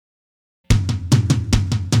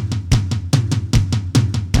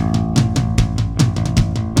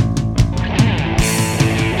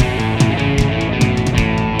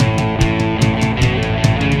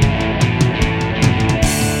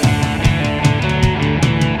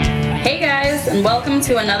and welcome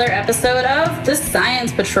to another episode of The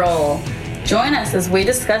Science Patrol. Join us as we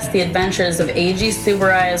discuss the adventures of A.G.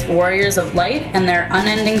 Tsuburai's Warriors of Light and their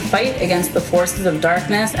unending fight against the forces of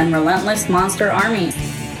darkness and relentless monster armies.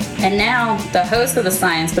 And now, the hosts of The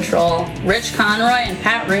Science Patrol, Rich Conroy and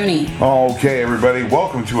Pat Rooney. Okay, everybody,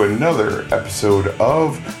 welcome to another episode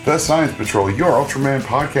of The Science Patrol, your Ultraman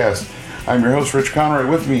podcast. I'm your host, Rich Conroy.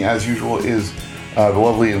 With me, as usual, is the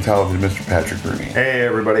lovely and talented Mr. Patrick Rooney. Hey,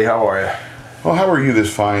 everybody, how are you? Well, how are you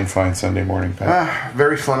this fine Sunday morning, Pat?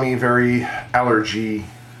 Very phlegmy, very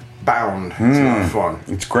allergy-bound. It's not fun.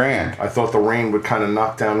 It's grand. I thought the rain would kind of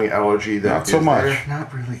knock down the allergy that Not so much. there.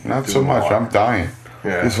 Not really. Not so much. I'm dying.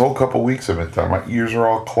 Yeah. This whole couple weeks of it, my ears are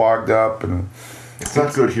all clogged up, and It's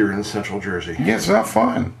not good here in Central Jersey. yeah, it's not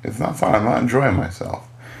fun. It's not fun. I'm not enjoying myself.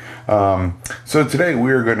 So today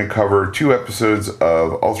we are going to cover 2 episodes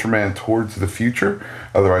of Ultraman Towards the Future,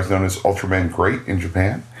 otherwise known as Ultraman Great in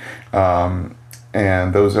Japan.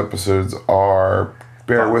 And those episodes are,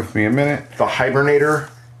 bear with me a minute. The Hibernator,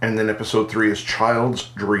 and then episode 3 is Child's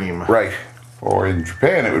Dream. Right. Or in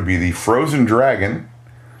Japan it would be the Frozen Dragon.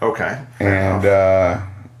 Okay. And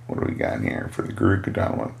what do we got in here for the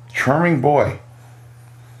Gerukadons one? Charming Boy.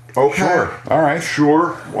 Okay. Sure. All right.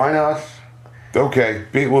 Sure. Why not? Okay,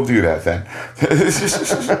 we'll do that then.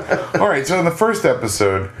 All right, so in the first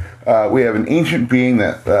episode, we have an ancient being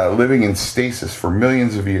that living in stasis for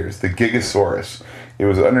millions of years, the Gigasaurus. It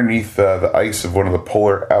was underneath the ice of one of the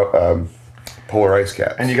polar ice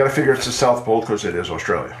caps. And you got to figure it's the South Pole because it is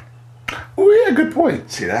Australia. Oh yeah, good point.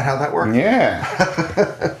 See that? How that works?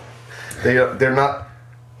 Yeah. They're not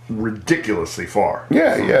ridiculously far.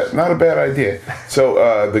 Yeah, not a bad idea.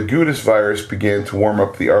 So the Gudis virus began to warm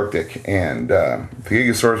up the Arctic, and the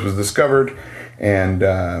Gigasaurus was discovered and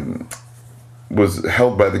was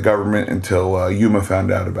held by the government until Yuma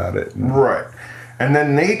found out about it. Right. And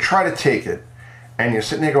then they try to take it, and you're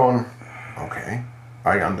sitting there going, okay,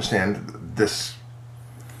 I understand this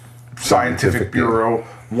scientific bureau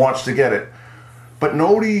wants to get it. But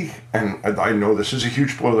nobody, and I know this is a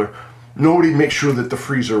huge spoiler, nobody makes sure that the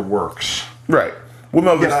freezer works. Right. Well,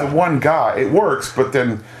 no, there's the one guy. It works, but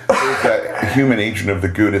then there's that human agent of the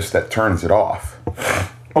Gudis that turns it off.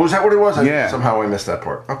 Oh, is that what it was? Yeah. Somehow I missed that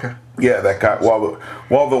part. Okay. Yeah, that guy.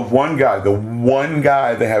 While the one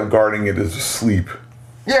guy they have guarding it is asleep.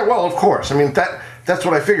 Yeah, well, of course. I mean, that's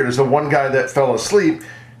what I figured. Is the one guy that fell asleep,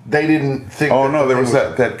 they didn't think... Oh, no, there was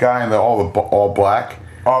that guy in the all black.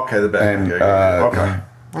 Okay, the bad and okay.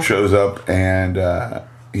 Shows up and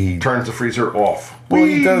he turns the freezer off. Well,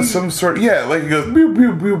 he does some sort of, like he goes pew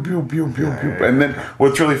pew pew pew pew pew pew, and then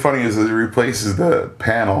what's really funny is that he replaces the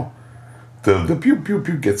panel. The pew pew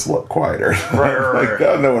pew gets a lot quieter. Right.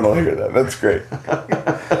 No one will hear that. That's great.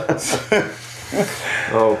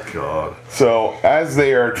 Oh God! So as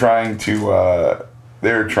they are trying to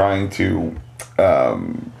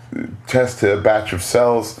test a batch of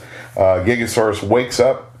cells, Gigasaurus wakes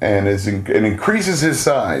up and increases his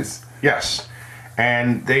size. Yes.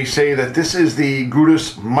 And they say that this is the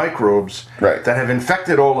Gudis microbes that have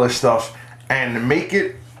infected all this stuff and make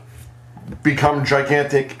it become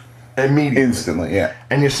gigantic immediately. Instantly, yeah.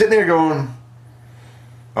 And you're sitting there going,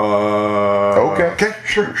 okay,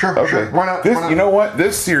 sure. Why not? Why not? You know what?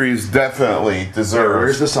 This series definitely deserves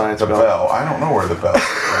where's the science bell? I don't know where the bell is.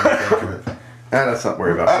 Let's not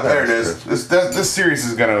worry about it. There it is. This series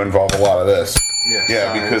is going to involve a lot of this.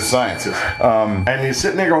 Yeah, because science is. And you're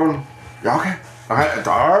sitting there going, okay. All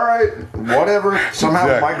right, whatever.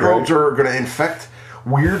 Somehow microbes are going to infect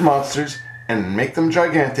weird monsters and make them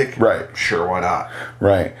gigantic. Right. Sure, why not?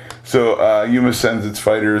 Right. So Yuma sends its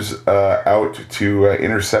fighters out to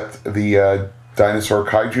intercept the dinosaur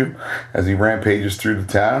kaiju as he rampages through the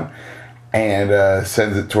town and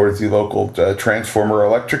sends it towards the local transformer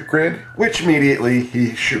electric grid. Which immediately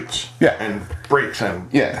he shoots. Yeah. And breaks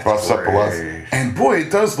and busts up a lot. And boy,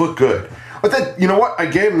 it does look good. But then, you know what? I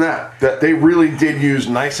gave them that they really did use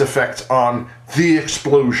nice effects on the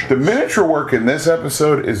explosion. The miniature work in this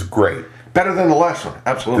episode is great. Better than the last one,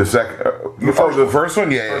 absolutely. The first one?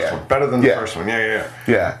 Yeah. Better than the first one, yeah.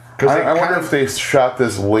 Yeah. I wonder if they shot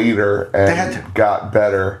this later and got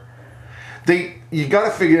better. You got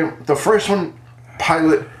to figure, the first one,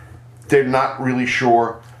 pilot, they're not really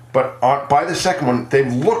sure. But by the second one,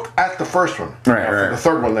 they've looked at the first one. Right. For the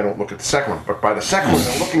third one, they don't look at the second one. But by the second one,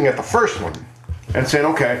 they're looking at the first one and saying,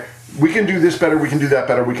 okay, we can do this better, we can do that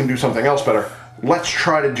better, we can do something else better. Let's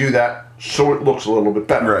try to do that so it looks a little bit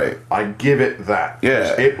better. Right. I give it that.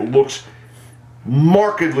 Yeah. It looks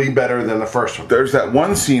markedly better than the first one. There's that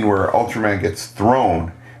one scene where Ultraman gets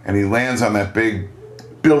thrown and he lands on that big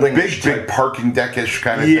building big parking deckish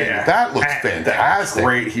kind of thing. That looks fantastic. That's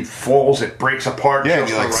great. He falls, it breaks apart. Yeah,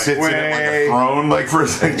 just and he the right sits way. in it like a throne, like for a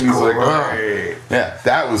second. He's like, oh. Yeah,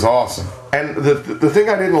 that was awesome. And the thing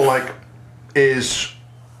I didn't like is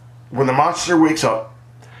when the monster wakes up,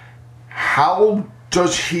 how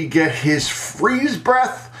does he get his freeze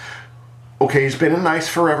breath? Okay, he's been in ice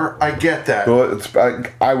forever. I get that. Well,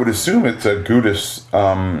 I would assume it's a Gudis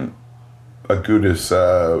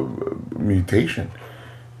mutation.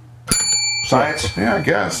 Science? Yeah, I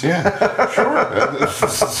guess. Yeah, sure.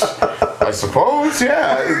 I suppose.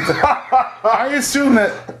 Yeah. I assume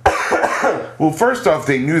that. Well, first off,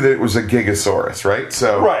 they knew that it was a Gigasaurus, right?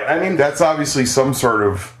 So, right. I mean, that's obviously some sort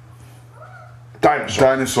of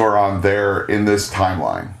dinosaur on there in this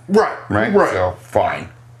timeline. Right. Right. Right. So fine.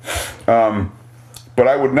 But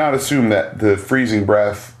I would not assume that the freezing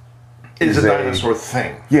breath is a dinosaur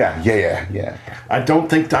thing. Yeah. I don't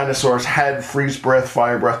think dinosaurs had freeze breath,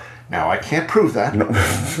 fire breath. Now, I can't prove that. No.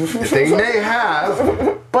 They may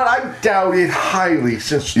have, but I doubt it highly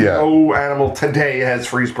since no animal today has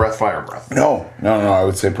freeze breath, fire breath. No, I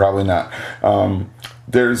would say probably not.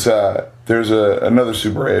 There's another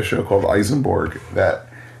Super 8 show called Eisenborg that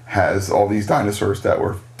has all these dinosaurs that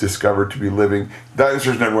were discovered to be living.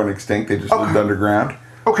 Dinosaurs never went extinct. They just lived underground.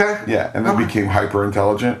 Okay. Yeah, and then became hyper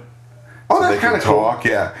intelligent. Oh, so that's kind of cool.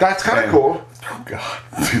 Yeah, that's kind of cool. Oh God,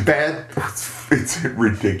 bad. It's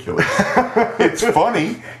ridiculous. It's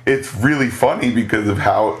funny. It's really funny because of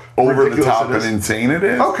how over the top and insane it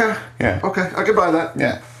is. Okay. Yeah. Okay, I can buy that.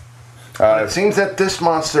 Yeah. It seems that this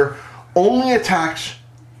monster only attacks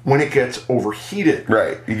when it gets overheated.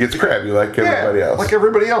 Right. He gets crabby like everybody else. Like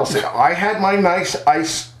everybody else. I had my nice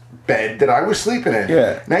ice bed that I was sleeping in.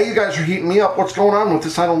 Yeah. Now you guys are heating me up. What's going on with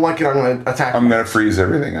this? I don't like it. I'm going to attack. I'm going to freeze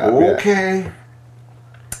everything up. Okay.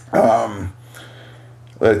 Yeah.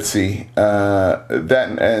 Let's see. So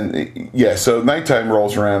nighttime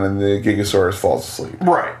rolls around and the Gigasaurus falls asleep.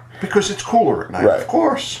 Right. Because it's cooler at night, of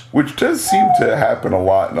course. Which does seem to happen a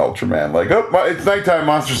lot in Ultraman. Like, it's nighttime,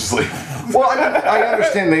 monsters asleep. Well, I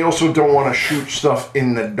understand they also don't want to shoot stuff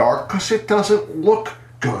in the dark because it doesn't look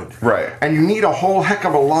good. Right. And you need a whole heck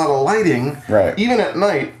of a lot of lighting, even at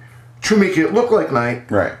night, to make it look like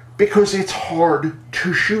night. Right. Because it's hard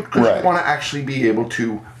to shoot because you want to actually be able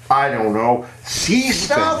to, I don't know, see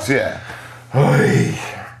stuff. Things, yeah.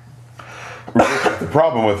 The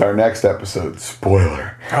problem with our next episode,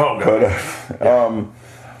 spoiler. Oh, God.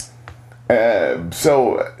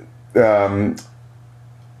 But,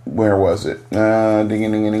 where was it?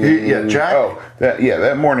 Jack? Oh,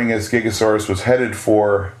 that morning as Gigasaurus was headed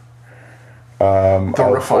for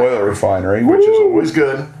the oil refinery, which is always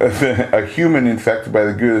good. A human infected by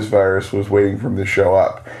the Gudis virus was waiting for him to show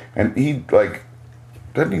up. And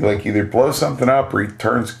doesn't he either blow something up or he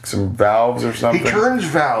turns some valves or something? He turns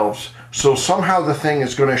valves, so somehow the thing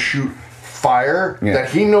is going to shoot fire that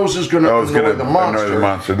he knows is going to annoy the monster.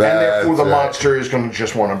 And therefore the monster is going to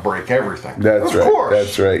just want to break everything. Of course.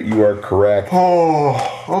 That's right. You are correct.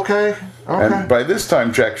 Oh, okay. And by this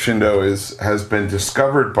time, Jack Shindo has been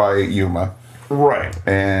discovered by Yuma. Right.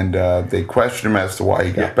 And they question him as to why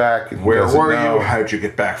he got back. And where were you? How'd you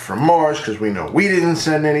get back from Mars? Because we know we didn't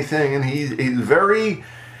send anything. And he's very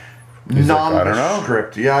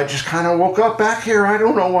nondescript. Yeah, I just kind of woke up back here. I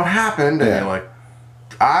don't know what happened. And you're like,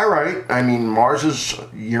 all right. I mean, Mars is a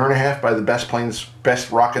year and a half by the best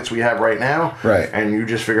rockets we have right now. Right. And you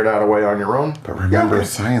just figured out a way on your own. But remember,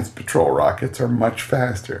 Science Patrol rockets are much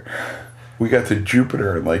faster. We got to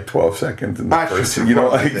Jupiter in 12 seconds in the first.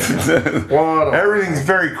 Everything's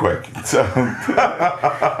very quick. So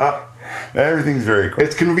everything's very quick.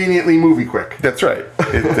 It's conveniently movie quick. That's right.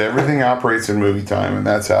 Everything operates in movie time, and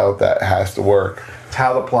that's how that has to work. It's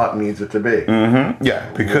how the plot needs it to be. Mm-hmm.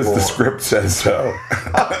 Yeah, because the script says so.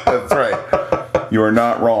 That's right. You are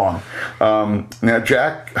not wrong. Now,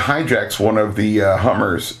 Jack hijacks one of the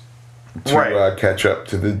Hummers to catch up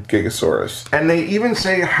to the Gigasaurus. And they even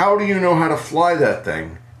say, how do you know how to fly that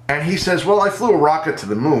thing? And he says, well, I flew a rocket to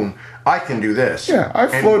the moon. I can do this. Yeah,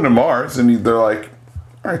 I've flown to Mars. And they're like,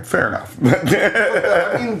 all right, fair enough.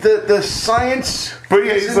 I mean, the science... But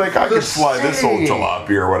yeah, he's like, I could fly this old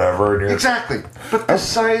jalopy or whatever. Exactly. But the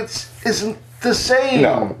science isn't the same.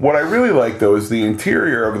 No. What I really like, though, is the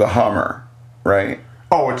interior of the Hummer, right?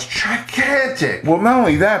 Oh, it's gigantic. Well, not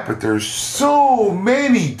only that, but there's so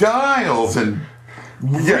many dials and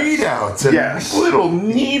readouts and little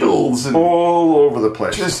needles and all over the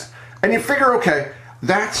place. And you figure, okay,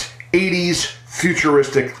 that's 80s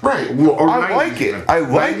futuristic. Right. Or I like it. I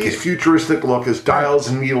like it. Futuristic look is dials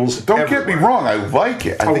and needles. Don't get me wrong. I like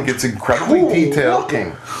it. I think it's incredibly detailed.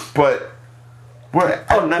 Looking. But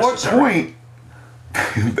at what point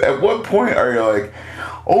At what point are you like,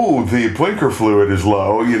 oh, the blinker fluid is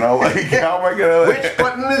low, you know, like, how am I going to... Which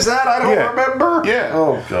button is that? I don't remember. Yeah.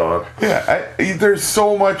 Oh, God. Yeah, there's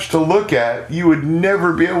so much to look at, you would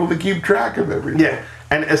never be able to keep track of everything. Yeah,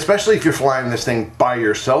 and especially if you're flying this thing by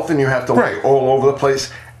yourself and you have to look all over the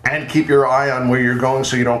place and keep your eye on where you're going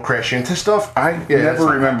so you don't crash into stuff. I never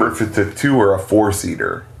remember if it's a 2 or a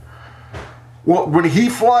 4-seater. Well, when he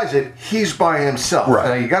flies it, he's by himself. Right.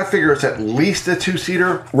 Now, you got to figure it's at least a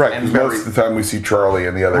 2-seater. Right, and most of the time we see Charlie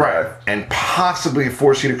and the other guy. And possibly a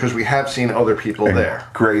 4-seater because we have seen other people there.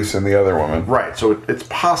 Grace and the other woman. Right, so it's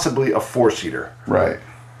possibly a 4-seater. Right.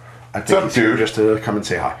 I think he's here just to come and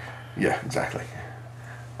say hi. Yeah, exactly.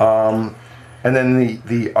 And then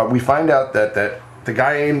we find out that the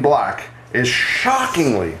guy in black is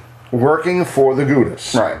shockingly working for the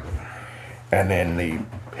Goudas. Right. And then the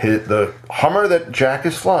Hummer that Jack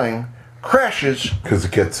is flying crashes because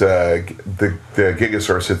it gets the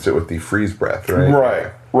Gigasaurus hits it with the freeze breath,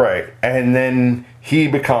 right? Right. And then he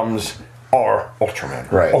becomes our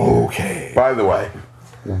Ultraman. Right. Okay. By the way,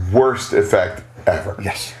 worst effect ever.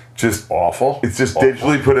 Yes. Just awful. It's just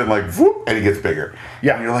digitally put in like whoop, and he gets bigger.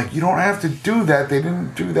 Yeah. And you're like, you don't have to do that. They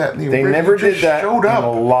didn't do that in the They never did that showed up. in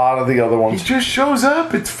a lot of the other ones. He just shows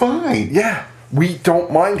up. It's fine. Yeah. We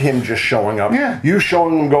don't mind him just showing up. Yeah. You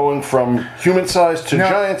showing him going from human size to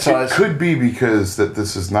giant size. It could be because that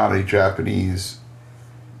this is not a Japanese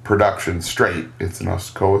production straight. It's an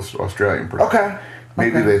Australian production. Okay.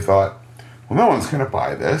 Maybe they thought, well, no one's going to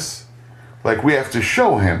buy this. Like, we have to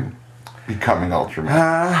show him becoming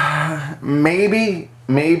Ultraman. Maybe.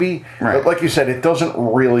 Right. But like you said, it doesn't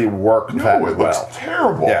really work that well. It looks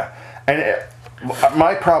terrible. Yeah. And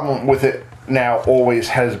my problem with it now always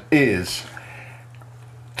is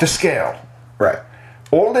to scale. Right.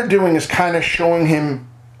 All they're doing is kind of showing him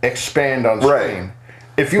expand on screen. Right.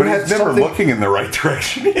 If you but had he's never looking in the right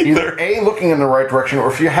direction either. Either looking in the right direction,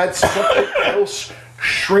 or if you had something else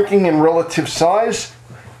shrinking in relative size,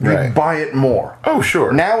 you'd buy it more. Oh,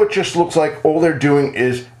 sure. Now it just looks like all they're doing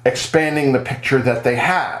is expanding the picture that they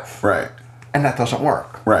have. Right. And that doesn't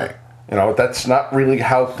work. Right. You know, that's not really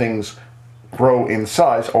how things grow in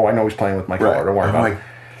size. Oh, I know he's playing with my car. Don't worry about it.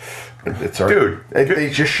 It's dude, they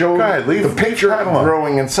just show the picture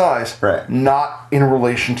growing in size, not in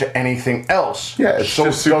relation to anything else. Yeah, it's so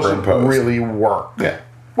just it doesn't superimposed. really work. Yeah,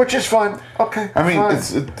 which is fine. Okay, I mean, fine.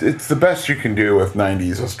 it's the best you can do with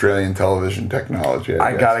 '90s Australian television technology.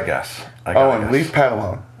 I gotta guess. Leave Pat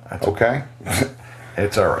alone. Okay,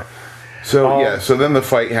 it's all right. So so then the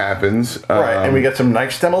fight happens. Right, and we get some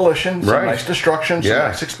nice demolition, some nice destruction, some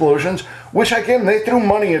nice explosions. Which again, they threw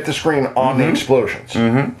money at the screen on the explosions.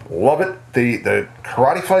 Love it. The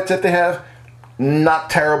karate fights that they have,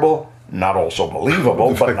 not terrible, not also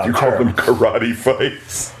believable, but not you terrible. call them karate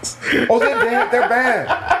fights. Oh, they're bad. They're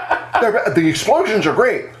bad. The explosions are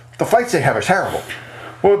great. The fights they have are terrible.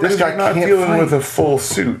 Well, this guy not dealing with a full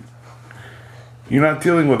suit. You're not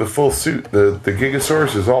dealing with a full suit. The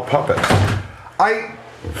Gigasaurus is all puppets.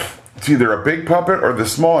 It's either a big puppet or the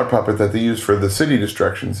smaller puppet that they use for the city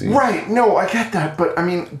destruction scene. Right. No, I get that, but I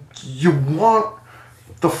mean, you want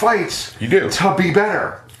the fights to be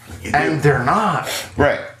better, and they're not.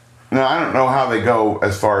 Right. Now I don't know how they go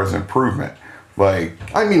as far as improvement. Like,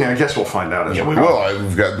 I mean, I guess we'll find out. We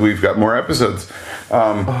will. We've got more episodes,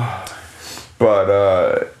 but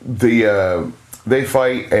they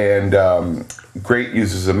fight and. Great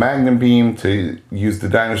uses a magnum beam to use the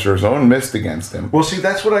dinosaur's own mist against him. Well, see,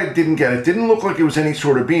 that's what I didn't get. It didn't look like it was any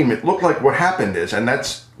sort of beam. It looked like what happened is, and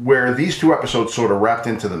that's where these two episodes sort of wrapped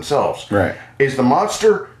into themselves. Right. Is the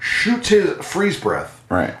monster shoots his freeze breath.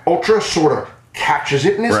 Right. Ultra sort of catches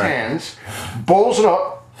it in his hands, balls it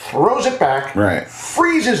up, throws it back,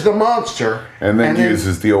 freezes the monster, and then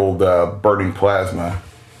uses the old burning plasma.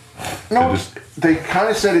 No, they kind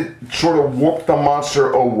of said it sort of warped the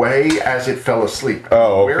monster away as it fell asleep.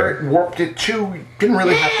 Oh, okay. Where it warped it to, you didn't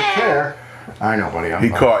really have to care. I know, buddy.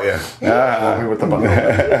 He caught you. With the button.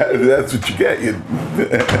 That's what you get.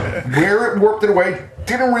 Where it warped it away,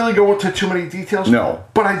 didn't really go into too many details. No.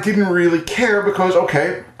 But I didn't really care because,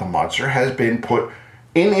 okay, the monster has been put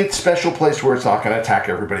in its special place where it's not going to attack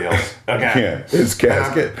everybody else again. Yeah, its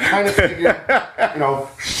casket. Kind of figured,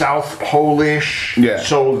 South Polish. Yeah.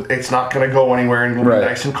 So it's not going to go anywhere and it'll be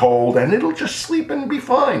nice and cold and it'll just sleep and be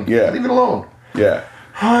fine. Yeah. Leave it alone. Yeah.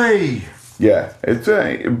 Hi. Yeah. It's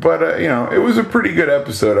it was a pretty good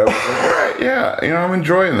episode. I was like, all right, yeah, I'm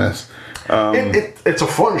enjoying this. It's a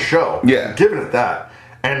fun show. Yeah. Giving it that.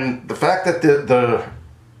 And the fact that the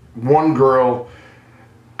one girl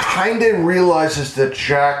kind of realizes that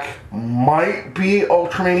Jack might be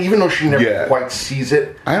Ultraman, even though she never quite sees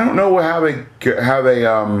it. I don't know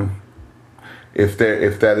if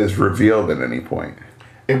that is revealed at any point.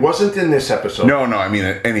 It wasn't in this episode. No, I mean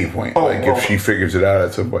at any point. If she figures it out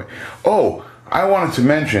at some point. Oh, I wanted to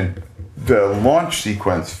mention the launch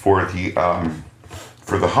sequence for the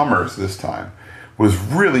Hummers this time was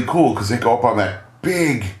really cool because they go up on that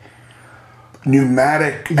big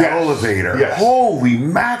pneumatic elevator. Yes. Holy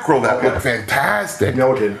mackerel, that looked fantastic.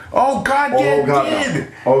 No, it didn't. Oh, God, it did. No.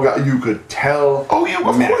 Oh, God, you could tell. Oh, yeah,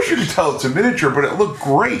 of course you could tell it's a miniature, but it looked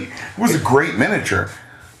great. It was a great miniature.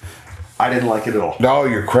 I didn't like it at all. No,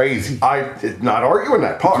 you're crazy. I did not argue in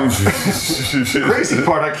that part. Crazy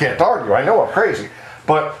part, I can't argue. I know I'm crazy.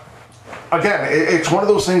 But, again, it's one of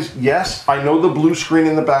those things, yes, I know the blue screen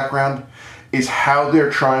in the background is how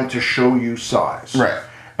they're trying to show you size. Right.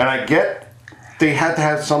 And I get they had to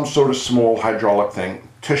have some sort of small hydraulic thing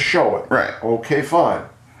to show it. Right. Okay, fine.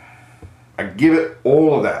 I give it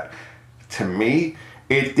all of that. To me,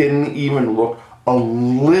 it didn't even look a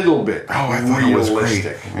little bit I thought realistic.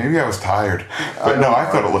 It was great. Maybe I was tired. But I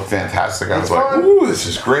thought it looked fantastic. I was like, fine. ooh, this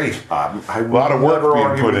is great. A lot of work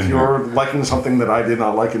being put in here. You're liking something that I did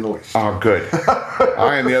not like in the least. Oh, good.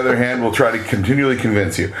 I, on the other hand, will try to continually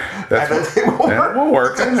convince you. That will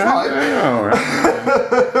work. That's fine.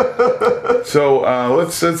 So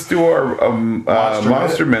let's do our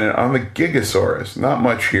Monster Minute on the Gigasaurus. Not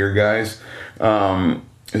much here, guys.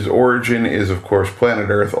 His origin is, of course, planet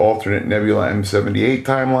Earth, alternate Nebula M78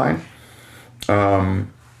 timeline.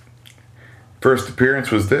 First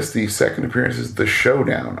appearance was this. The second appearance is the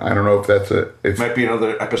Showdown. I don't know if that's might be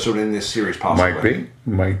another episode in this series, possibly.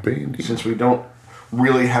 Might be, indeed. Since we don't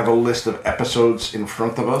really have a list of episodes in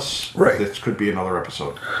front of us, right? This could be another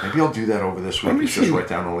episode. Maybe I'll do that over this week. Just write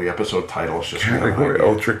down all the episode titles. Just Category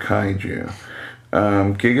Ultra Kaiju.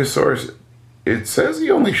 Gigasaurus. It says he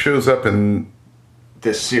only shows up in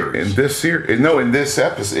this series. In this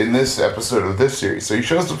episode of this series. So he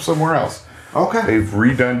shows up somewhere else. Okay. They've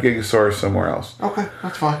redone Gigasaurus somewhere else. Okay,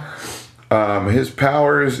 that's fine. His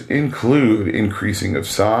powers include increasing of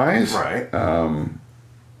size. Right.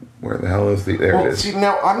 Where the hell is there it is. See,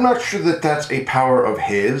 now, I'm not sure that that's a power of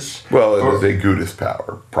his. Well, it was a Gudis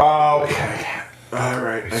power, probably. Okay. All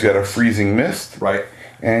right. He's got a freezing mist. Right.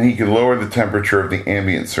 And he can lower the temperature of the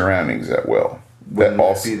ambient surroundings at will. Wouldn't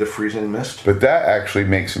that be the freezing mist? But that actually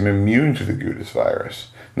makes him immune to the Gudis virus.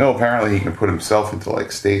 No, apparently he can put himself into,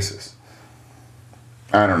 like, stasis.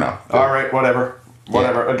 I don't know. All right, whatever.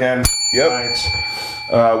 Whatever. Again.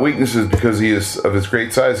 Yep. Weaknesses, because of his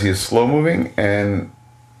great size, he is slow moving, and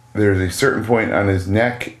there's a certain point on his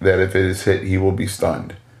neck that if it is hit, he will be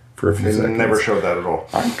stunned for a few seconds. They never showed that at all.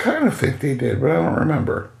 I kind of think they did, but I don't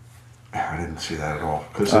remember. I didn't see that at all.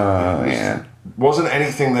 Because it wasn't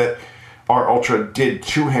anything that our Ultra did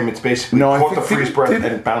to him. It's basically caught the freeze breath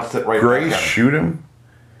and bounced it right back. Grace shoot him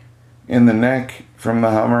in the neck from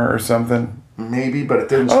the Hummer or something? Maybe, but it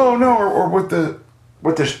didn't. Oh, no, or with the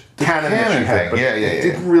cannon that she had. Thing. Yeah. It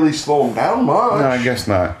didn't really slow him down much. No, I guess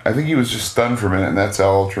not. I think he was just stunned for a minute, and that's how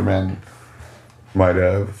Ultraman might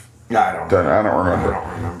have done. I don't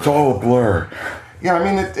remember. It's all a blur. Yeah, I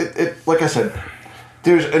mean, it like I said,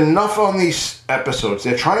 there's enough on these episodes.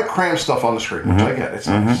 They're trying to cram stuff on the screen, which I get.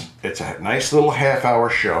 It's a nice little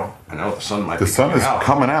half-hour show. I know the sun might be coming out. The sun is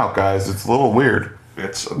coming out, guys. It's a little weird.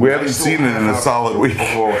 We haven't seen it in a solid week.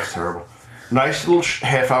 Oh, it's terrible. Nice little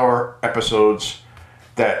half-hour episodes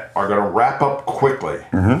that are going to wrap up quickly.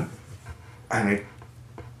 Mm-hmm. And they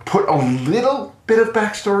put a little bit of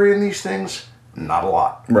backstory in these things. Not a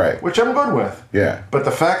lot. Right. Which I'm good with. Yeah. But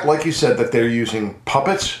the fact, like you said, that they're using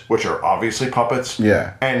puppets, which are obviously puppets.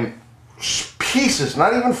 Yeah. And pieces,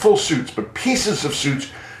 not even full suits, but pieces of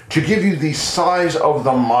suits to give you the size of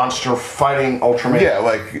the monster fighting Ultraman. Yeah,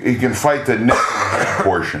 like he can fight the neck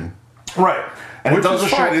portion. Right. And which it doesn't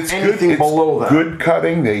show it's anything good. below that. Good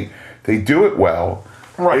cutting. They do it well.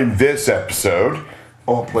 Right. In this episode.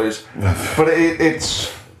 Oh, please. But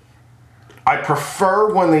it's... I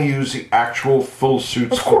prefer when they use the actual full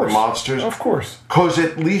suits for the monsters. Of course. Because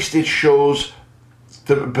at least it shows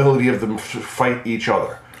the ability of them to fight each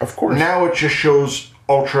other. Of course. Now it just shows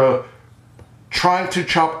Ultra trying to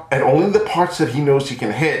chop at only the parts that he knows he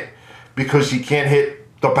can hit, because he can't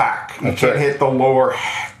hit the back. He can't hit the lower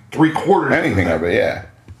 3/4. Anything of it, yeah.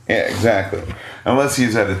 Yeah, exactly. Unless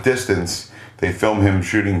he's at a distance, they film him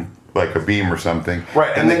shooting like a beam or something.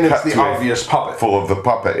 Right, and then it's the obvious puppet. Full of the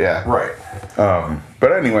puppet, yeah. Right.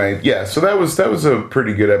 But anyway, yeah, so that was a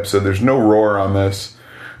pretty good episode. There's no roar on this.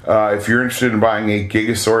 If you're interested in buying a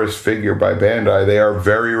Gigasaurus figure by Bandai, they are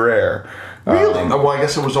very rare. Really? Well, I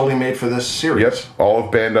guess it was only made for this series. Yep. All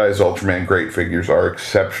of Bandai's Ultraman Great figures are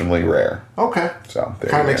exceptionally rare. Okay. So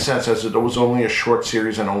kind of makes sense, as it was only a short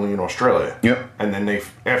series and only in Australia. Yep. And then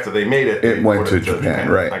after they made it, it went to Japan,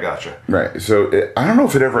 right? I gotcha. Right. So I don't know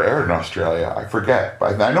if it ever aired in Australia. I forget,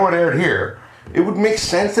 but I know it aired here. It would make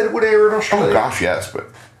sense that it would air in Australia. Oh gosh, yes, but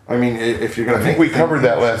I mean, if you're going to, I think we covered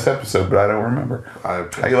that last episode, but I don't remember.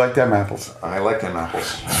 How you like them apples? I like them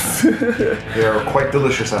apples. They are quite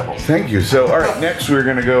delicious apples. Thank you. So, all right, next we're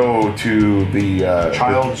going to go to the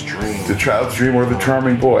Child's Dream. The Child's Dream, or the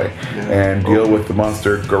Charming Boy, and deal with the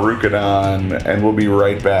monster Gerukadon, and we'll be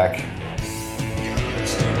right back.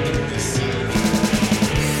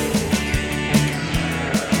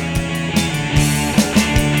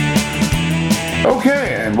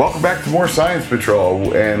 Okay, and welcome back to more Science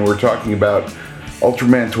Patrol, and we're talking about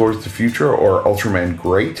Ultraman Towards the Future, or Ultraman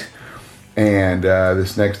Great, and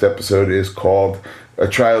this next episode is called A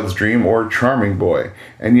Child's Dream, or Charming Boy.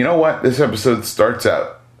 And you know what? This episode starts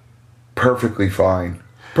out perfectly fine.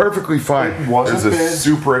 Perfectly fine. It wasn't There's a bad.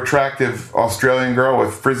 super attractive Australian girl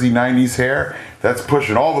with frizzy 90s hair that's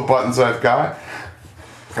pushing all the buttons I've got.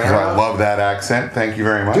 I love that accent. Thank you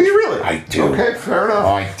very much. Do you really? I do. Okay, fair enough.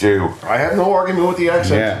 I do. I have no argument with the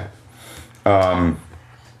accent. Yeah.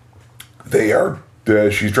 They are.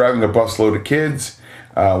 She's driving a busload of kids.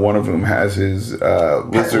 One of them has his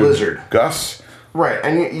lizard, Gus. Right,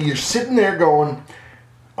 and you're sitting there going,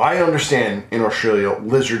 I understand in Australia,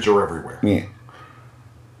 lizards are everywhere. Yeah.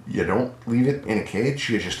 You don't leave it in a cage,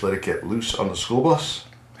 you just let it get loose on the school bus.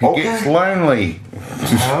 He gets lonely.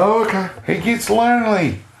 Okay. He gets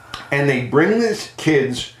lonely. And they bring these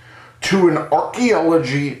kids to an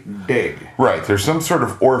archaeology dig. Right. There's some sort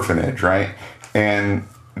of orphanage, right? And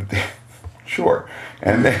sure.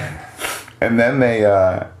 And then they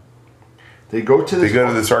go to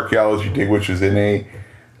this archaeology dig, which is in a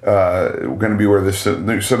going to be where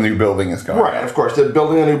some new building is going. Right. Of course, they're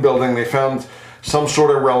building a new building. They found some sort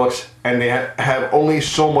of relics, and they have only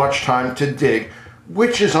so much time to dig,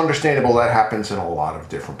 which is understandable. That happens in a lot of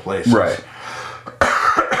different places. Right.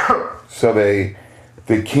 So they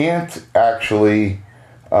can't actually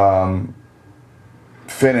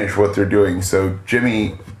finish what they're doing. So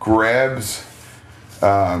Jimmy grabs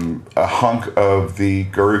a hunk of the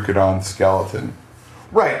Gerukadon skeleton.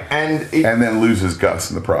 Right, and then loses Gus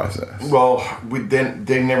in the process. Well,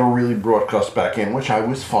 they never really brought Gus back in, which I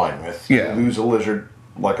was fine with. Yeah. You lose a lizard,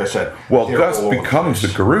 like I said. Well, Gus becomes the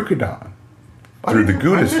Gerukadon through the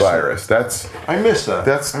Gudis virus. I missed that.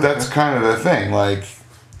 That's kind of the thing, like,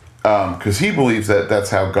 because he believes that's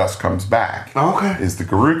how Gus comes back. Okay. Is the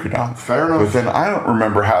Gerukadon. Fair enough. But then I don't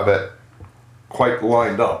remember how that quite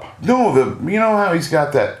lined up. No, you know how he's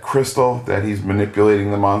got that crystal that he's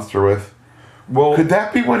manipulating the monster with? Well, could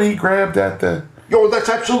that be what he grabbed at the... Yo, that's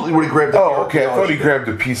absolutely what he grabbed. Oh, okay. I thought he grabbed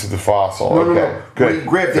a piece of the fossil. No. Good. When he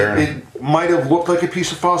grabbed it might have looked like a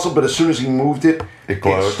piece of fossil, but as soon as he moved it, it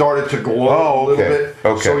started to glow a little bit.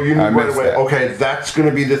 Okay. So you knew right away, that. okay, that's going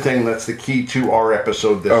to be the thing that's the key to our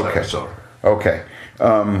episode episode. Okay.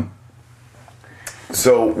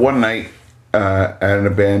 So one night at an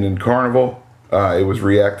abandoned carnival, it was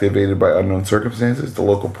reactivated by unknown circumstances. The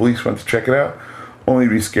local police went to check it out, only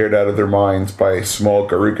to be scared out of their minds by a small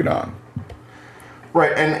Gerukadon.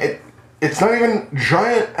 Right, and it's not even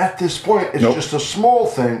giant at this point. It's just a small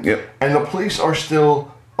thing, and the police are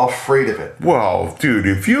still afraid of it. Well, dude,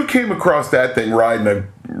 if you came across that thing riding a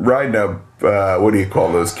what do you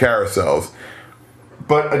call those, carousels?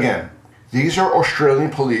 But again, these are Australian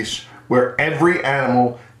police where every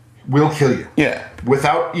animal will kill you. Yeah.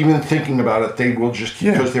 Without even thinking about it, they will just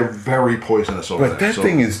because they're very poisonous over there. But that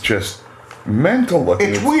thing is just mental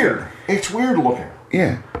looking. It's weird. It's weird looking.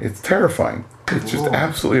 Yeah, it's terrifying. It's just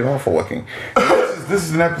absolutely awful looking. This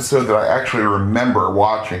is an episode that I actually remember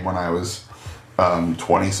watching when I was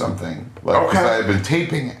 20-something. Because I had been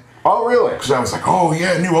taping it. Oh, really? Because I was like, oh,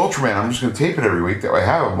 yeah, new Ultraman. I'm just going to tape it every week. That way I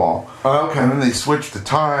have them all. Okay. And then they switched the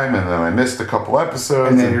time, and then I missed a couple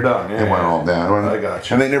episodes. And then you're done. It went all down. I got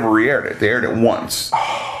you. And they never re-aired it. They aired it once.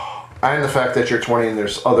 And the fact that you're 20 and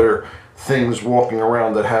there's other things walking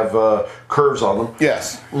around that have curves on them.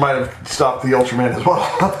 Yes. Might have stopped the Ultraman as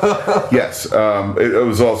well. Yes. It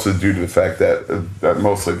was also due to the fact that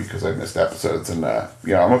mostly because I missed episodes, and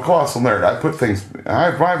I'm a colossal nerd. I put things.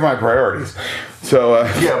 I have my priorities. So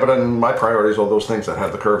yeah, but my priorities are those things that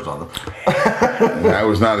have the curves on them. I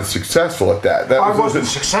was not as successful at that. I wasn't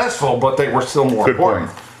successful, but they were still more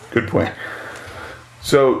important. Good point.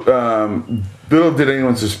 So little did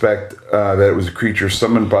anyone suspect that it was a creature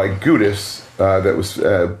summoned by Gudis that was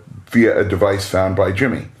via a device found by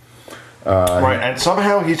Jimmy. Right, and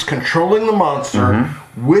somehow he's controlling the monster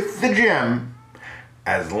with the gem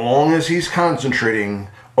as long as he's concentrating.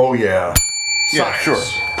 Oh, yeah. Yeah, Science.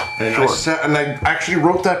 sure. And I actually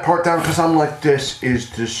wrote that part down because I'm like, this is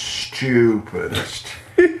the stupidest,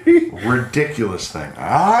 ridiculous thing.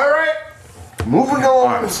 All right. Moving along.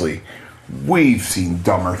 Honestly, we've seen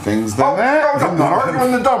dumber things than that. No, I'm not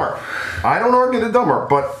arguing the dumber. I don't argue the dumber,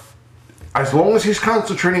 but as long as he's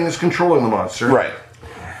concentrating, he's controlling the monster. Right.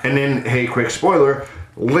 And then, hey, quick spoiler,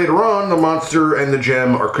 later on, the monster and the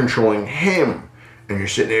gem are controlling him. And you're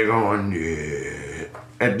sitting there going, yeah.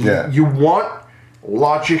 And you want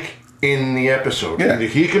logic in the episode. Yeah. Either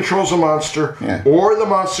he controls the monster or the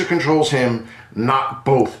monster controls him, not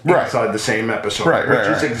both inside the same episode. Which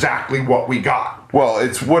is exactly what we got. Well,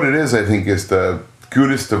 it's what it is, I think, is the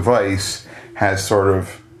Gudis device has sort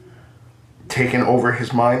of taken over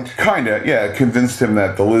his mind? Kinda, yeah. Convinced him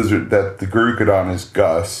that the Gerukadon is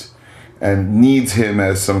Gus and needs him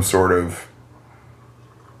as some sort of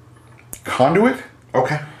conduit.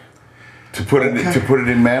 Okay. To put it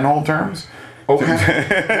in manhole terms. Okay.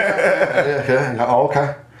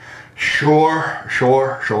 Okay. Sure.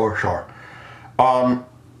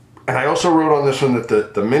 And I also wrote on this one that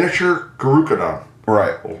the miniature Gerukadon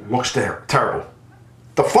looks terrible.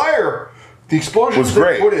 The explosions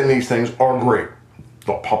they put in these things are great.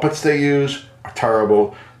 The puppets they use are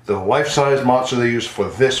terrible. The life-size monster they use for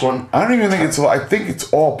this one, I don't even think it's. I think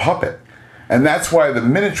it's all puppet, and that's why the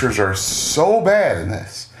miniatures are so bad in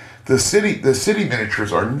this. The city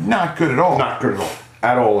miniatures are not good at all. Not good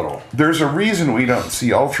at all. There's a reason we don't see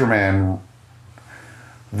Ultraman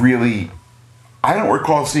really. I don't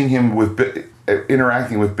recall seeing him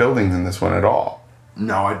interacting with buildings in this one at all.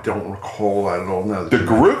 No, I don't recall that at all. No, the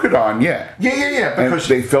Gerukadon, yeah. Because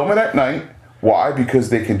they film it at night. Why? Because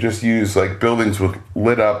they can just use like buildings with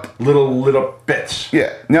lit up bits.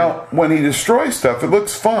 Yeah. Now, when he destroys stuff, it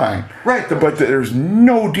looks fine. Right. But there's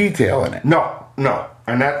no detail in it. No.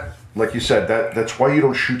 And that, like you said, that's why you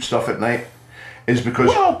don't shoot stuff at night. Is because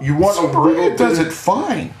you want Super a little. Ray does it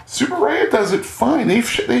fine. Super Ray does it fine. They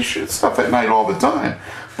shoot stuff at night all the time,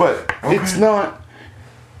 but it's not.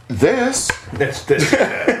 This is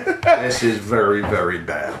bad. This is very, very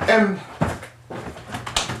bad. And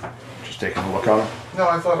just taking a look on it. No,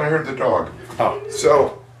 I thought I heard the dog. Oh,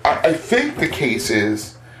 so I think the case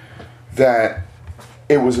is that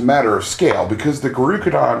it was a matter of scale because the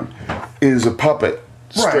Gerukadon is a puppet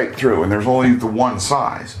straight through, and there's only the one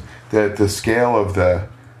size. That the scale of the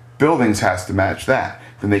buildings has to match that.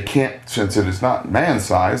 Then they can't, since it is not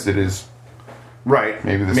man-sized, it is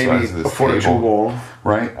maybe the size of this table, long,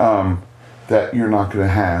 right? That you're not going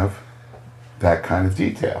to have that kind of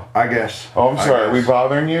detail. I guess. Oh, I'm sorry. Are we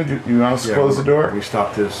bothering you? Do you want us to close the door? We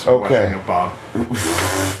stopped this. Okay. Bob.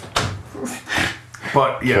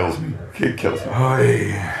 But yeah, kills me. It kills me. Oh,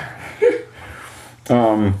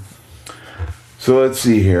 yeah. So let's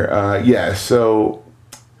see here. So.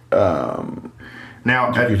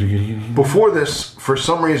 Now, before this, for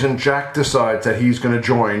some reason, Jack decides that he's going to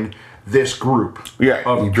join this group. Yeah,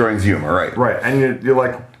 he joins Yuma, right? Right, and you're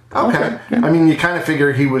like, okay. Yeah. I mean, you kind of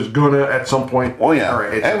figure he was gonna at some point. Oh yeah, all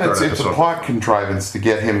right, it's a plot contrivance to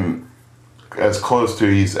get him as close to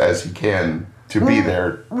as he can to be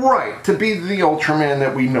there. Right, to be the Ultraman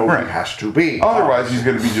that we know he has to be. Otherwise, he's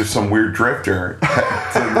going to be just some weird drifter.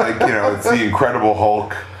 It's the Incredible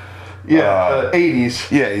Hulk. Yeah, 80s.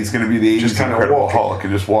 Yeah, he's going to be the 80s Incredible Hulk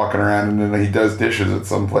and just walking around, and then he does dishes at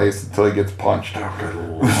some place until he gets punched. Oh, good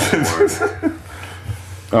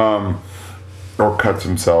lord. Or cuts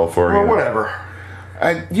himself, or whatever.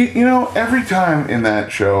 Every time in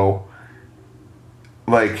that show,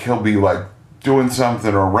 like he'll be like doing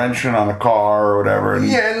something or wrenching on a car or whatever, and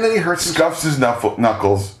and then he scuffs his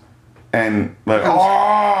knuckles, and like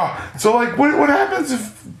So like, what happens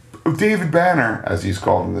if David Banner, as he's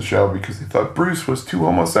called in the show, because they thought Bruce was too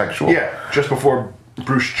homosexual. Yeah, just before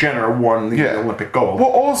Bruce Jenner won the Olympic gold.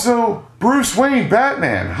 Well, also, Bruce Wayne,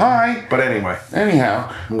 Batman, hi. But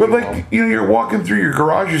Anyhow. But like, you're walking through your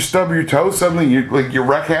garage, you stub your toe, suddenly you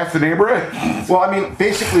wreck half the neighborhood. Well, I mean,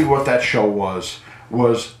 basically what that show was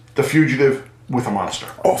The Fugitive with a monster.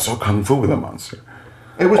 Also Kung Fu with a monster.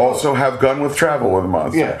 It was also have Gun with Travel with a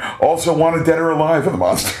monster. Yeah. Also Wanted Dead or Alive with a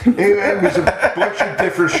monster. It was a bunch of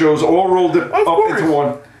different shows all rolled up into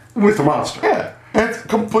one with a monster. Yeah. It's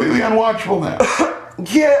completely unwatchable now.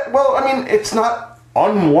 Yeah, well, I mean, it's not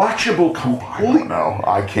unwatchable completely. No,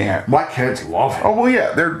 I can't. My kids love it. Oh, well,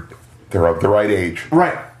 yeah, they're of the right age.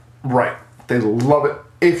 Right. They love it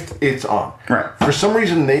if it's on. Right. For some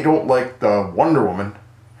reason, they don't like the Wonder Woman,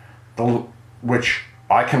 which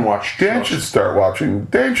I can watch. Dan should start watching.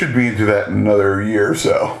 Dan should be into that in another year or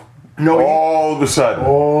so. No, all of a sudden.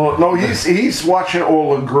 Oh no, he's watching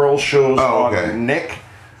all the girl shows okay. on Nick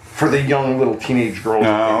for the young little teenage girls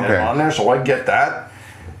on there. So I get that,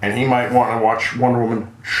 and he might want to watch Wonder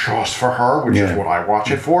Woman just for her, which is what I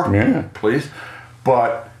watch it for. Yeah, please.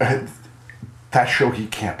 But that show he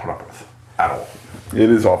can't put up with at all. It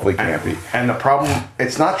is awfully campy. And the problem,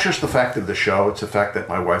 it's not just the fact of the show, it's the fact that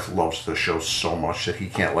my wife loves the show so much that he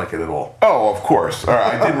can't like it at all. Oh, of course. All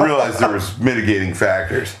right. I didn't realize there was mitigating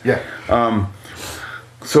factors. Yeah.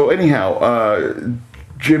 So anyhow,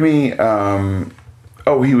 Jimmy, he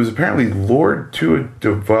was apparently lured to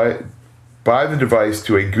by the device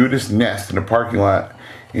to a Gudis nest in a parking lot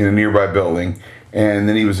in a nearby building, and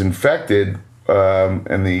then he was infected,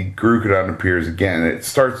 and the Gerukadon appears again, and it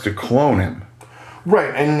starts to clone him.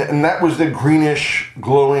 Right, and that was the greenish,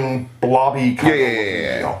 glowing, blobby kind of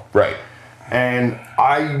deal. Right. And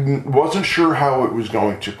I wasn't sure how it was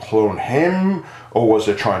going to clone him, or was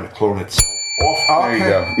it trying to clone itself off? There you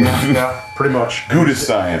go. Yeah, pretty much. Gudis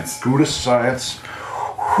science. Gudis science.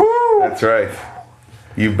 Whew. That's right.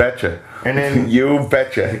 You betcha. And then you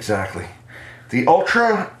betcha. Exactly. The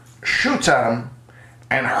Ultra shoots at him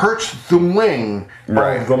and hurts the wing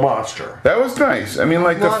of the monster. That was nice. I mean,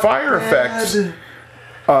 like the fire effects.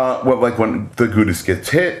 Like when the Gudis gets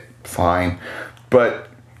hit, fine, but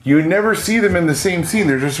you never see them in the same scene.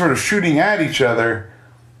 They're just sort of shooting at each other.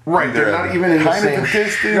 Right, they're not even in the same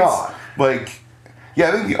shot. Like,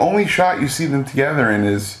 I think the only shot you see them together in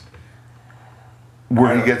is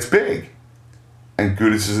where he gets big, and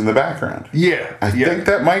Gudis is in the background. Yeah, I think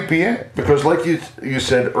that might be it. Because, like you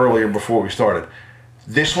said earlier before we started,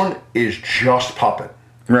 this one is just puppet.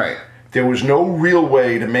 Right. There was no real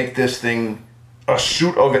way to make this thing a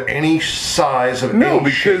suit of any size of any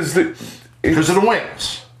because shape. Because of the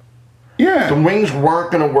wings. Yeah. The wings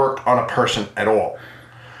weren't going to work on a person at all.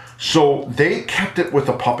 So they kept it with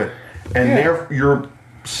a puppet, and your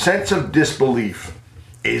sense of disbelief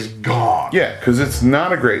is gone. Yeah, because it's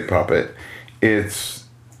not a great puppet.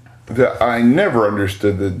 I never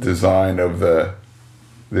understood the design of the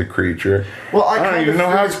creature. Well, I don't even know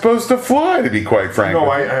how it's supposed to fly, to be quite frank. No,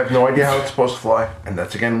 I have no idea how it's supposed to fly. And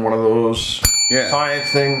that's, again, one of those science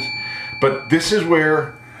things. But this is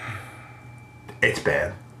where it's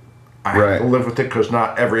bad. I have to live with it because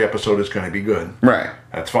not every episode is going to be good. Right.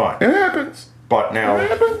 That's fine. It happens. But now,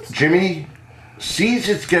 Jimmy sees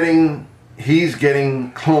he's getting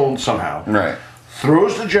cloned somehow. Right.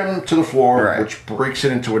 Throws the gem to the floor, which breaks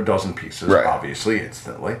it into a dozen pieces, obviously,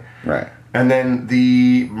 instantly. Right. And then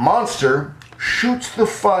the monster shoots the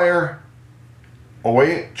fire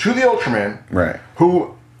away to the Ultraman. Right.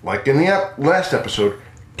 Who, like in the last episode,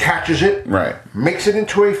 catches it. Right. Makes it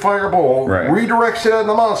into a fireball. Right. Redirects it at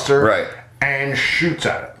the monster. Right. And shoots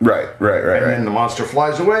at it. Right. And then the monster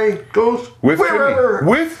flies away, goes with wherever.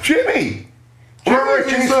 Jimmy. With Jimmy.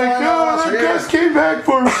 Jimmy's like, no, the guest came back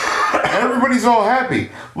for me. Everybody's all happy.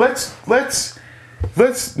 Let's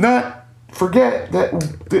not forget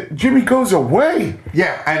that Jimmy goes away.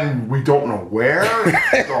 Yeah, and we don't know where,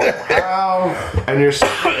 don't know how. And you're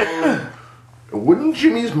saying, wouldn't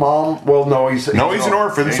Jimmy's mom? Well, no, he's an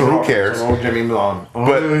orphan, so who cares? So Jimmy's mom.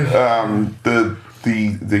 But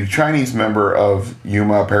the Chinese member of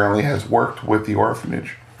Yuma apparently has worked with the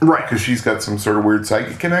orphanage. Right. Because she's got some sort of weird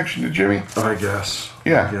psychic connection to Jimmy. I guess.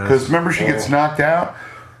 Yeah, because remember she gets knocked out?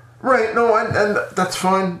 Right, no, and that's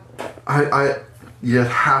fine. You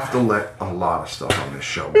have to let a lot of stuff on this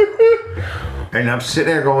show. And I'm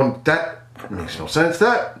sitting there going, that makes no sense.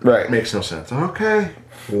 That makes no sense. Okay.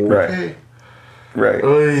 Right.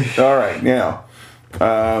 All right, now,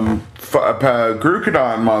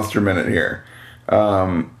 Gerukadon monster minute here.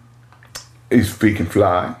 He can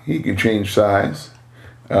fly. He can change size.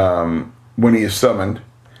 When he is summoned,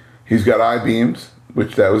 he's got eye beams,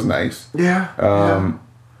 which that was nice. Yeah.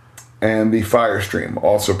 And the fire stream,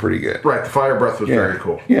 also pretty good. Right, the fire breath was very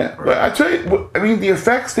cool. Yeah, but I tell you, I mean, the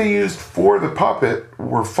effects they used for the puppet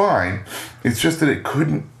were fine. It's just that they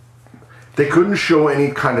couldn't show any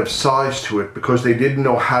kind of size to it because they didn't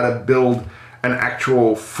know how to build an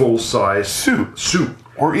actual full-size suit.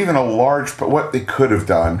 Or even a large, but what they could have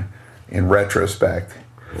done in retrospect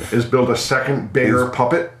is build a second bigger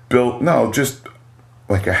puppet? Just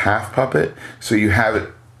like a half puppet. So you have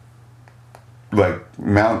it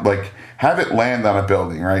have it land on a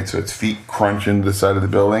building, right? So its feet crunch into the side of the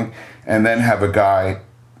building, and then have a guy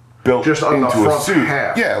built just on into the front a suit.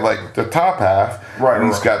 Half. Yeah, like the top half. Right. And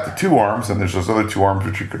he's got the two arms, and there's those other two arms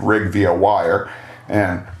which you could rig via wire.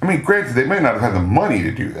 And I mean, granted, they may not have had the money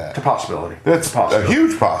to do that. It's a possibility. That's a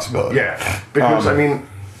huge possibility. Yeah, because I mean,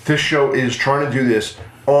 this show is trying to do this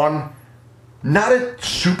on not a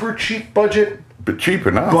super cheap budget, but cheap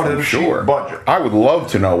enough. But I'm a sure. cheap budget. I would love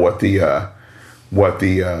to know what the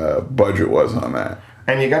budget was on that.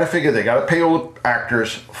 And you got to figure they got to pay all the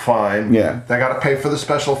actors, fine. Yeah. They got to pay for the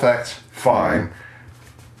special effects, fine.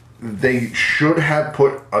 They should have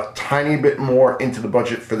put a tiny bit more into the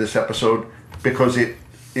budget for this episode because it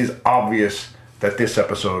is obvious that this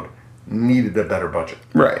episode needed a better budget.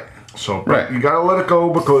 Right. So Right. you got to let it go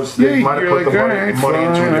because they might have put the money into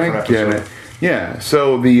a different episode. Yeah.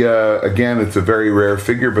 So the again, it's a very rare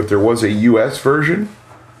figure, but there was a U.S. version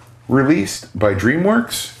released by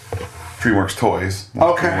DreamWorks. DreamWorks Toys.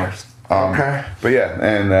 Okay. DreamWorks. Okay. But yeah,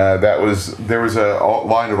 and there was a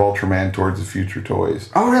line of Ultraman Towards the Future toys.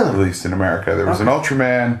 Oh, really? Released in America. There was an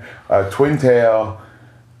Ultraman, Twin Tail,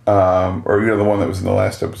 or the one that was in the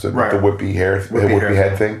last episode Right. with the whippy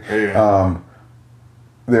head thing. Yeah.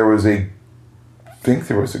 There was I think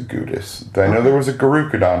there was a Gudis. I know there was a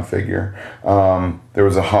Gerukadon figure. There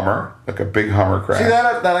was a Hummer, like a big Hummer craft. See,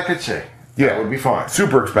 that I could see. Yeah. That would be fine.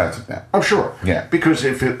 Super expensive now. I'm sure. Yeah. Because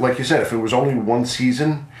if it, like you said, if it was only one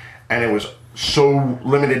season and it was so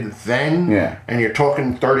limited then, Yeah. and you're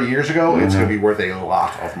talking 30 years ago, it's going to be worth a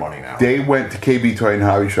lot of money now. They went to KB Toy and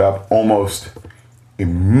Hobby Shop almost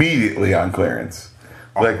immediately on clearance.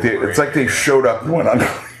 It's like they showed up and went on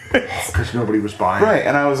clearance. Because nobody was buying. Right,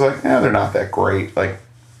 and I was like, they're not that great. Like,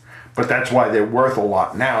 But that's why they're worth a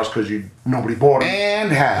lot now, is because nobody bought them.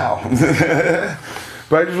 and how?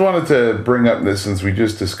 But I just wanted to bring up this since we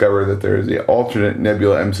just discovered that there is the alternate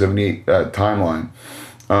Nebula M78 timeline.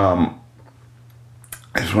 I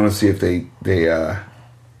just want to see if they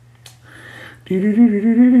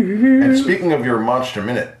And speaking of your Monster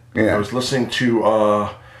Minute, Yeah. I was listening to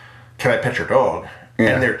Can I Pet Your Dog? Yeah.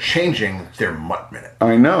 And they're changing their Mutt Minute,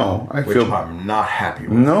 I know. which I'm not happy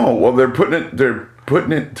with. No, well, they're putting it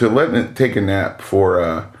to letting it take a nap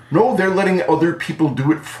for. No, they're letting other people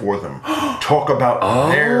do it for them. Talk about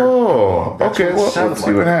their dog. That's okay, what it well, sounds let's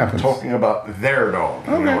see what happens. Talking about their dog.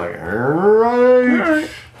 And Okay. you're like, all right.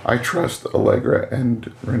 I trust Allegra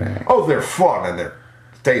and Renee. Oh, they're fun and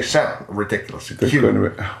they sound ridiculously They're cute. going to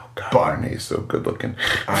be, oh God, But- Renee's so good looking.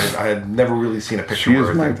 I had never really seen a picture She of is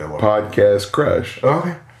her. my I think they look. podcast crush.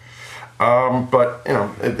 Okay. But,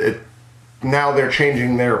 now they're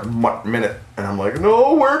changing their Mutt Minute. And I'm like,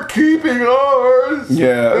 no, we're keeping ours.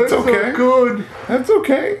 Yeah, it's That's okay. so good. That's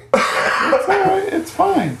okay. It's all right. It's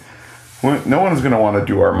fine. No one's going to want to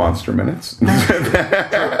do our Monster Minutes.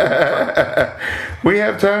 We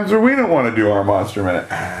have times where we don't want to do our Monster Minute.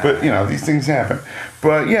 But, these things happen.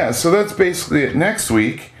 But, yeah, so that's basically it. Next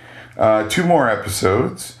week, 2 more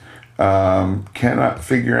episodes. Cannot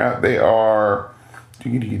figure out. They are... I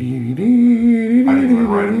didn't even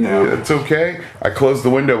write them down. It's okay. I closed the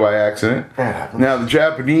window by accident. That happens. Now, the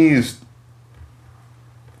Japanese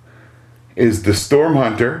is the Storm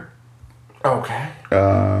Hunter. Okay.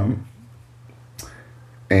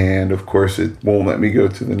 And, of course, it won't let me go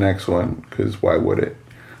to the next one, because why would it?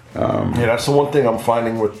 Yeah, that's the one thing I'm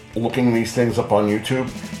finding with looking these things up on YouTube.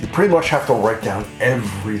 You pretty much have to write down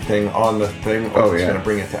everything on the thing, or it's yeah. going to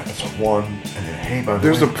bring it to episode 1. And then, hey, by the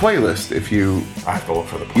There's way, a playlist if you... I have to look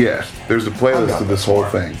for the playlist. Yeah, there's a playlist of this whole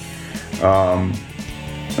thing. All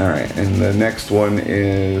right, and the next one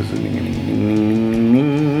is...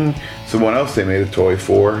 Someone else they made a toy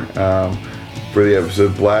for the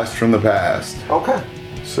episode Blast from the Past. Okay.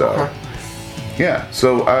 So... Okay. Yeah,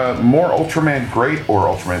 so more Ultraman Great or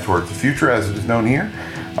Ultraman Towards the Future, as it is known here,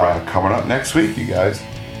 coming up next week, you guys. I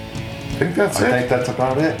think that's it. I think that's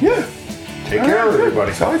about it. Yeah. Take care,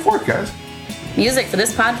 everybody. Sally Forth, guys. Music for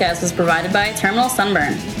this podcast was provided by Terminal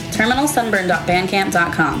Sunburn.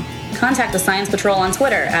 TerminalSunburn.bandcamp.com. Contact the Science Patrol on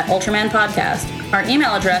Twitter at Ultraman Podcast. Our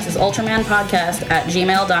email address is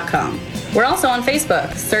ultramanpodcast@gmail.com. We're also on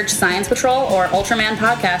Facebook. Search Science Patrol or Ultraman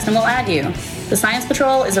Podcast and we'll add you. The Science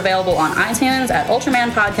Patrol is available on iTunes at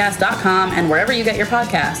ultramanpodcast.com and wherever you get your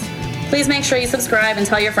podcasts. Please make sure you subscribe and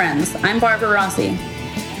tell your friends. I'm Barbara Rossi.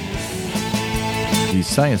 The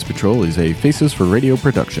Science Patrol is a Faces for Radio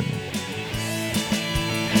production.